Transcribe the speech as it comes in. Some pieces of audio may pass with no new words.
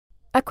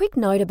A quick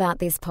note about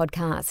this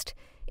podcast.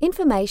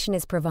 Information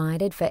is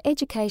provided for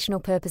educational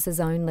purposes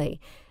only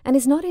and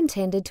is not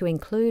intended to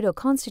include or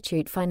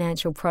constitute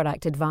financial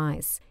product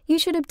advice. You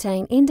should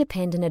obtain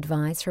independent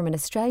advice from an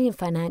Australian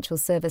Financial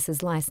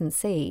Services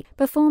licensee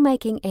before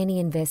making any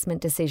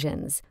investment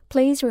decisions.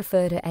 Please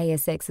refer to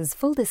ASX's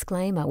full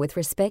disclaimer with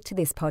respect to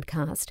this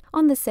podcast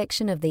on the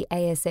section of the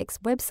ASX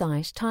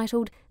website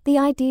titled The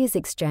Ideas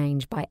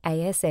Exchange by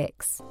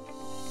ASX.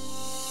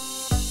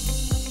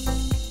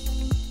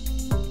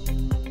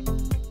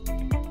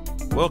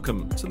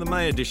 Welcome to the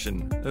May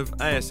edition of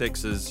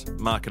ASX's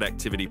Market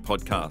Activity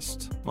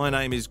Podcast. My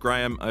name is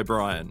Graham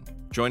O'Brien.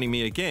 Joining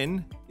me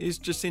again is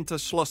Jacinta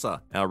Schlosser,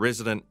 our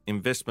resident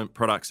investment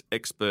products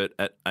expert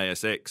at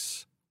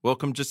ASX.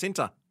 Welcome,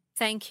 Jacinta.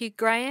 Thank you,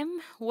 Graham.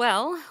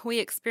 Well, we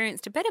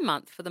experienced a better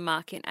month for the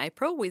market in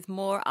April with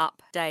more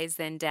up days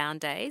than down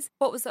days.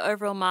 What was the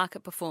overall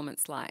market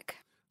performance like?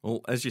 Well,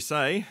 as you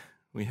say,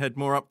 we had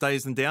more up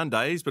days than down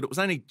days, but it was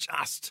only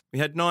just. We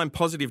had 9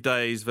 positive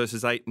days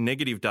versus 8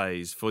 negative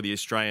days for the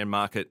Australian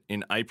market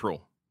in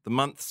April. The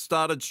month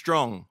started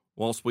strong,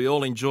 whilst we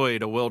all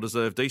enjoyed a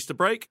well-deserved Easter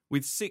break,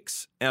 with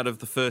 6 out of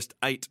the first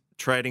 8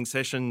 trading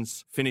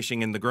sessions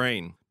finishing in the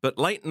green. But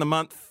late in the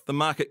month, the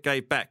market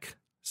gave back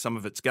some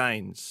of its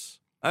gains.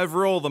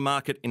 Overall, the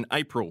market in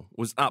April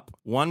was up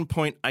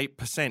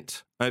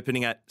 1.8%,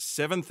 opening at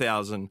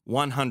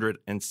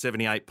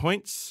 7,178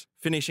 points,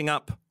 finishing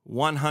up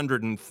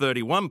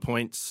 131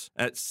 points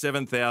at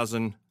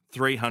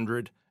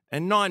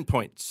 7,309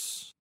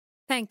 points.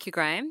 Thank you,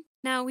 Graham.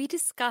 Now, we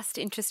discussed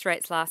interest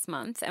rates last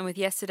month, and with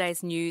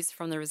yesterday's news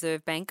from the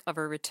Reserve Bank of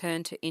a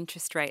return to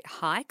interest rate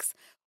hikes,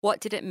 what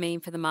did it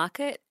mean for the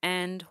market,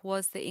 and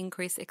was the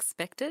increase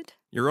expected?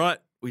 You're right.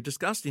 We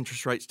discussed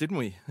interest rates, didn't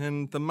we?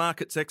 And the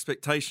market's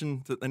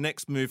expectation that the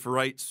next move for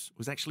rates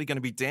was actually going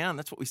to be down.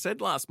 That's what we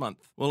said last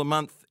month. Well, a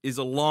month is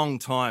a long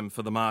time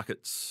for the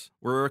markets.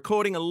 We're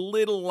recording a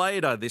little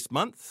later this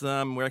month.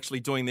 We're actually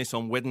doing this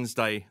on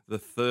Wednesday, the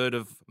 3rd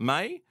of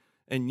May.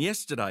 And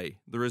yesterday,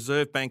 the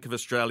Reserve Bank of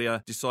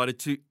Australia decided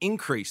to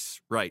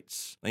increase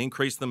rates. They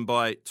increased them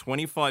by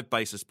 25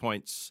 basis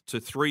points to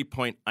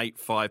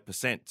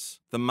 3.85%.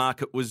 The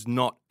market was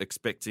not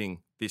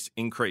expecting this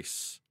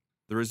increase.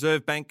 The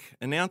Reserve Bank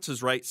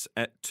announces rates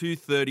at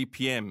 2:30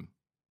 p.m.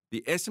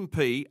 The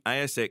S&P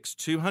ASX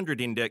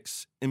 200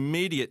 index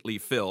immediately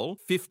fell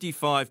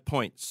 55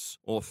 points,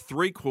 or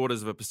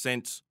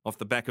 0.75% off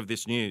the back of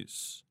this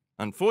news.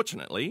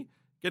 Unfortunately,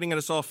 getting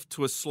us off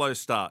to a slow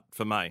start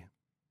for May.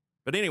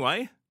 But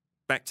anyway,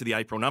 back to the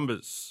April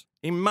numbers.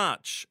 In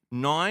March,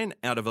 9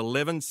 out of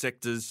 11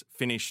 sectors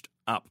finished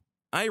up.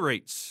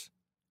 A-REITs,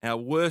 our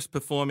worst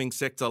performing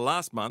sector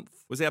last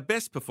month, was our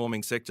best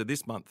performing sector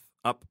this month,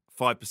 up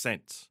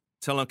 5%.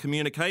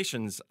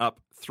 Telecommunications up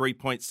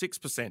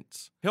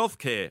 3.6%.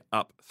 Healthcare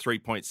up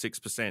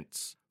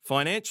 3.6%.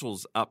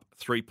 Financials up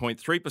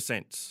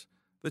 3.3%.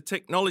 The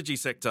technology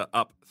sector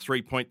up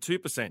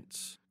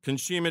 3.2%.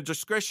 Consumer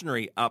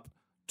discretionary up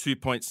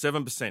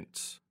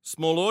 2.7%.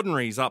 Small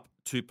ordinaries up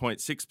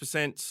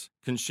 2.6%.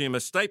 Consumer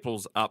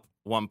staples up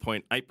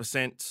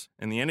 1.8%.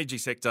 And the energy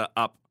sector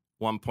up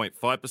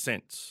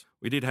 1.5%.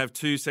 We did have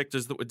 2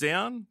 sectors that were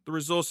down. The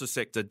resources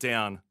sector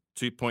down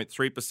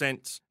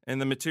 2.3%,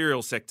 and the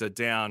materials sector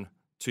down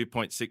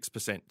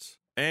 2.6%.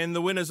 And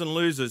the winners and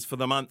losers for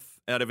the month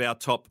out of our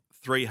top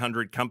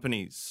 300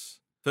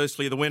 companies.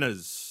 Firstly, the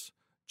winners.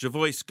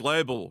 Jervois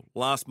Global,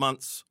 last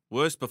month's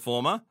worst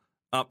performer,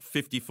 up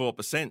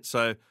 54%.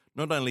 So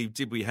not only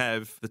did we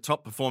have the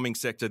top performing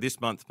sector this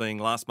month being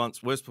last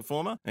month's worst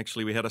performer,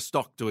 actually we had a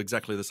stock do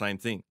exactly the same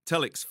thing.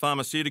 Telix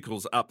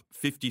Pharmaceuticals up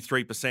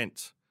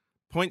 53%.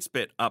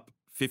 PointsBet up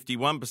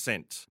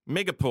 51%.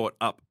 Megaport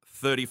up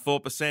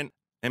 34%,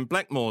 and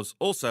Blackmores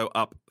also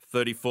up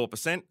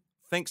 34%,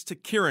 thanks to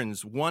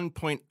Kirin's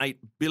 $1.8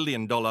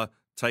 billion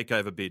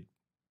takeover bid.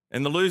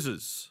 And the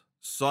losers,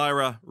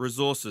 Syra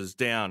Resources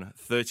down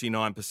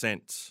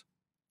 39%,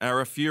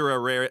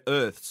 Arafura Rare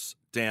Earths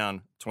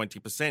down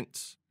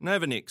 20%,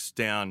 Novanix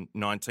down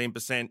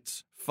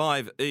 19%,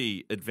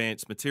 5E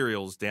Advanced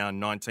Materials down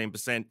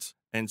 19%,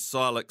 and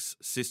Silex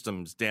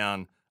Systems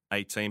down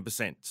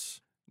 18%.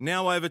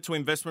 Now over to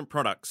investment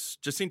products.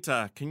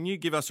 Jacinta, can you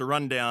give us a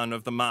rundown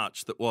of the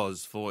March that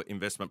was for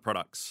investment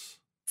products?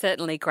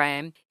 Certainly,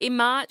 Graham. In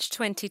March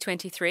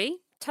 2023,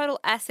 total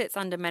assets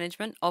under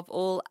management of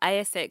all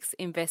ASX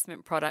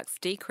investment products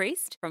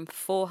decreased from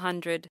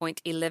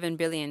 $400.11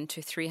 billion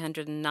to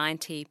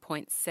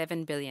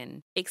 $390.7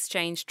 billion.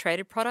 Exchange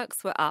traded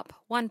products were up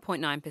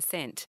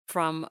 1.9%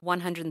 from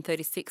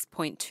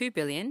 $136.2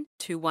 billion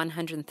to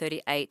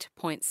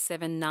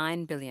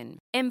 $138.79 billion.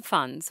 M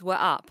funds were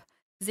up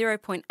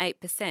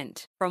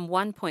 0.8% from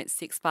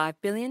 $1.65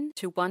 billion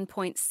to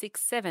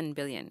 $1.67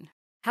 billion.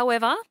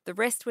 However, the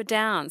rest were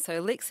down,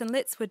 so LICs and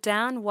LITs were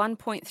down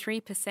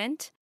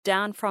 1.3%,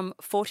 down from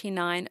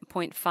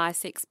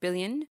 $49.56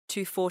 billion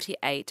to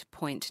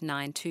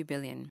 $48.92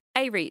 billion.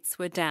 A-REITs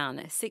were down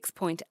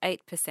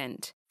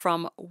 6.8%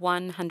 from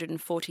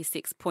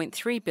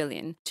 $146.3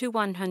 billion to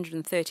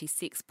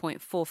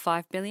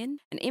 $136.45 billion,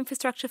 and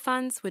infrastructure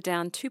funds were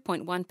down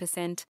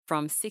 2.1%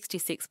 from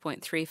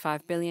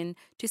 $66.35 billion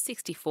to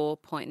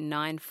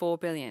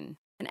 $64.94 billion.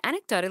 And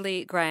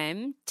anecdotally,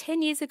 Graham,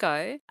 10 years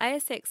ago,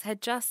 ASX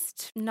had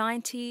just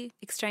 90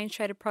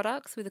 exchange-traded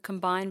products with a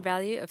combined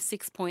value of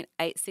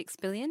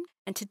 $6.86 billion.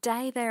 And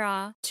today there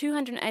are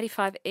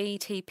 285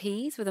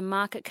 ETPs with a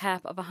market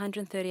cap of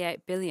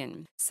 $138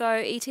 billion. So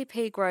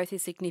ETP growth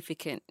is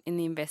significant in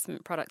the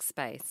investment product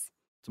space.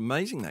 It's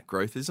amazing, that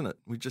growth, isn't it?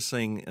 We're just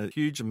seeing a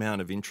huge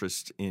amount of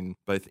interest in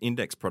both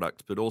index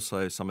products, but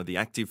also some of the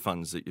active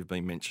funds that you've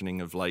been mentioning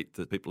of late,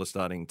 that people are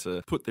starting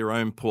to put their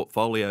own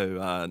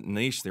portfolio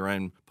niche, their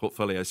own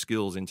portfolio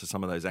skills into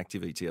some of those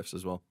active ETFs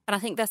as well. And I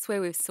think that's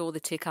where we saw the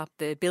tick up,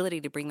 the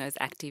ability to bring those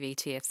active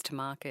ETFs to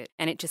market,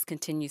 and it just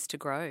continues to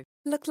grow.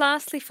 Look,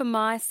 lastly for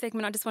my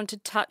segment, I just want to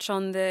touch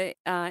on the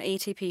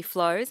ETP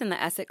flows and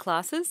the asset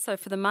classes. So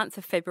for the month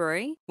of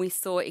February, we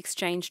saw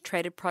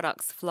exchange-traded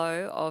products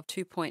flow of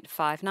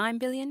 $2.59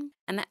 billion,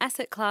 and the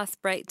asset class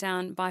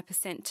breakdown by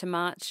percent to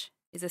March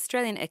is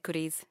Australian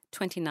equities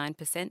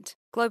 29%,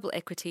 global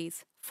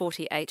equities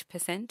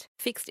 48%,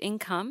 fixed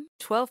income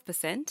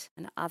 12%,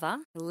 and other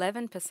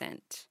 11%.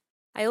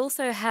 I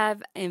also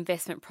have an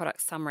investment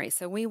product summary.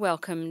 So we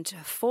welcomed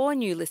 4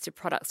 new listed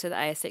products to the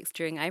ASX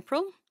during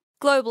April.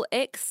 Global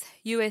X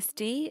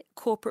USD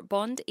Corporate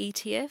Bond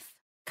ETF,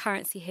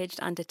 currency hedged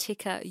under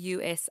ticker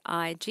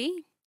USIG.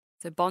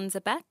 So bonds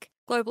are back.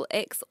 Global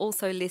X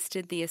also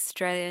listed the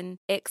Australian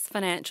X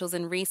Financials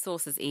and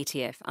Resources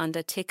ETF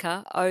under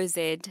ticker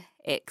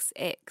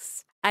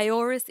OZXX.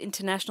 Aorus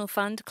International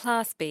Fund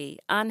Class B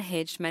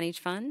Unhedged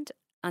Managed Fund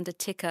under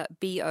ticker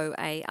BOAR.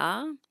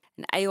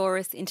 And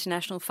Aorus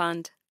International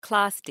Fund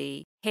Class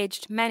D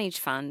Hedged Managed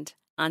Fund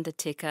under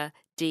ticker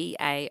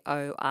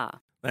DAOR.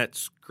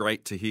 That's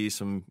great to hear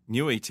some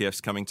new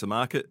ETFs coming to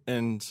market,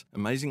 and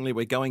amazingly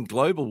we're going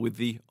global with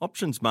the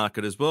options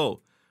market as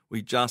well.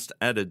 We just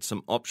added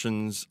some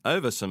options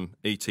over some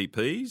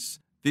ETPs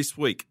this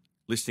week,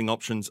 listing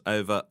options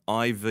over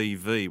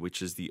IVV,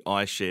 which is the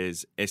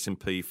iShares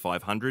S&P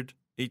 500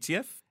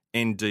 ETF,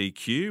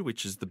 NDQ,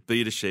 which is the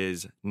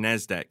BetaShares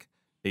NASDAQ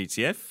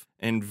ETF,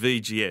 and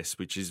VGS,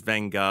 which is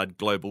Vanguard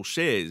Global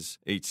Shares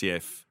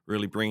ETF,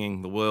 really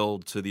bringing the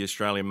world to the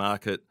Australian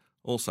market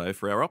also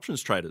for our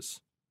options traders.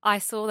 I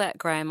saw that,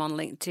 Graham, on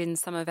LinkedIn,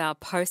 some of our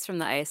posts from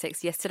the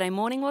ASX yesterday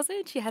morning, was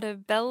it? You had a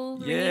bell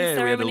ringing ceremony.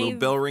 Yeah, we had a little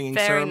bell ringing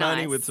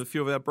ceremony nice. with a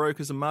few of our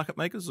brokers and market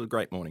makers. It was a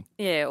great morning.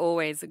 Yeah,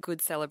 always a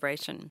good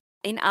celebration.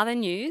 In other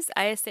news,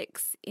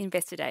 ASX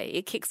Investor Day,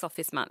 it kicks off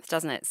this month,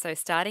 doesn't it? So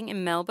starting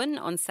in Melbourne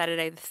on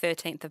Saturday the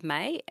 13th of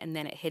May, and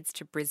then it heads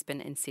to Brisbane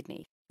and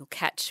Sydney. You'll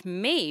catch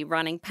me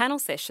running panel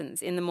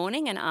sessions in the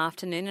morning and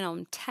afternoon, and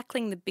I'm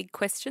tackling the big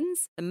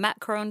questions, the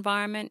macro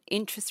environment,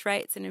 interest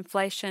rates and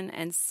inflation,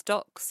 and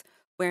stocks,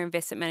 where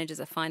investment managers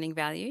are finding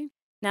value.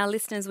 Now,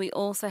 listeners, we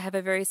also have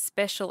a very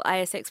special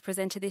ASX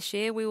presenter this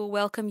year. We will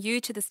welcome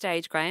you to the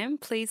stage, Graham.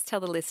 Please tell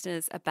the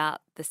listeners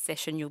about the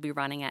session you'll be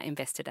running at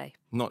Investor Day.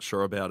 Not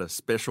sure about a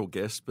special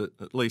guest, but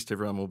at least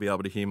everyone will be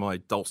able to hear my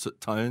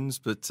dulcet tones.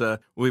 But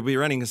we'll be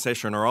running a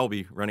session, or I'll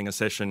be running a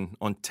session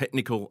on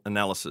technical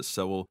analysis.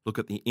 So we'll look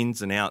at the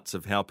ins and outs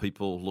of how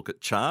people look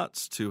at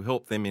charts to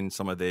help them in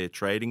some of their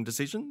trading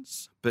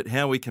decisions, but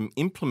how we can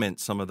implement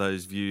some of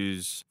those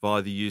views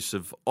via the use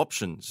of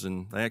options.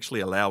 And they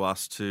actually allow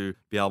us to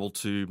be able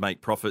to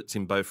make profits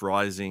in both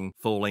rising,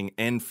 falling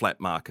and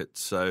flat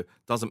markets. So it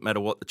doesn't matter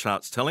what the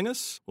chart's telling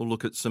us. We'll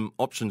look at some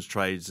options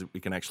trades that we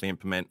can actually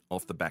implement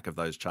off the back of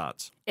those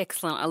charts.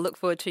 Excellent. I look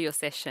forward to your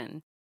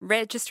session.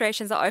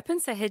 Registrations are open,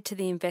 so head to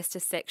the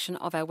investor section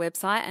of our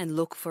website and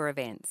look for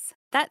events.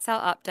 That's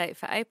our update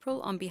for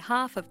April. On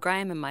behalf of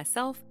Graham and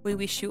myself, we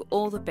wish you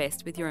all the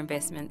best with your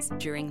investments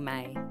during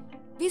May.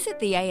 Visit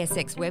the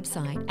ASX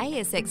website,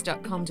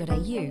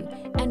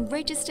 asx.com.au, and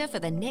register for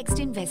the next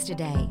Investor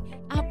Day,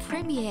 our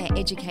premier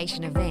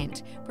education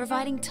event,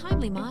 providing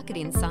timely market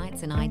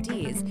insights and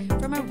ideas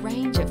from a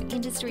range of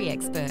industry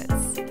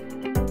experts.